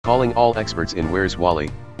Calling all experts in Where's Wally,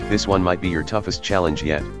 this one might be your toughest challenge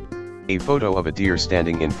yet. A photo of a deer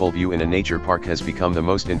standing in full view in a nature park has become the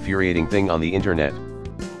most infuriating thing on the internet.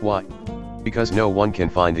 Why? Because no one can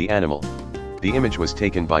find the animal. The image was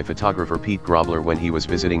taken by photographer Piet Grobler when he was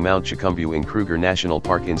visiting Mount Shikumbu in Kruger National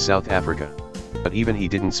Park in South Africa. But even he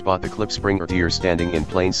didn't spot the Klipspringer deer standing in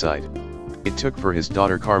plain sight. It took for his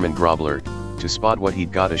daughter Carmen Grobler to spot what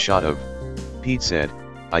he'd got a shot of. Piet said,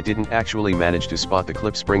 "I didn't actually manage to spot the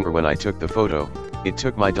Klipspringer when I took the photo, it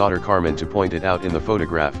took my daughter Carmen to point it out in the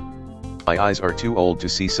photograph. My eyes are too old to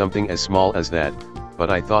see something as small as that, but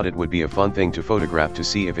I thought it would be a fun thing to photograph to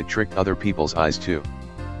see if it tricked other people's eyes too.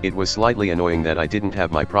 It was slightly annoying that I didn't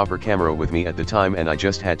have my proper camera with me at the time and I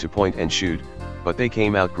just had to point and shoot, but they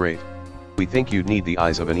came out great. We think you'd need the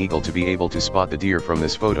eyes of an eagle to be able to spot the deer from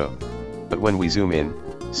this photo. But when we zoom in,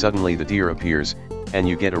 suddenly the deer appears, and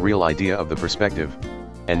you get a real idea of the perspective.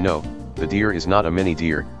 And no, the deer is not a mini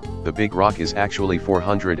deer, the big rock is actually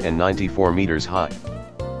 494 meters high."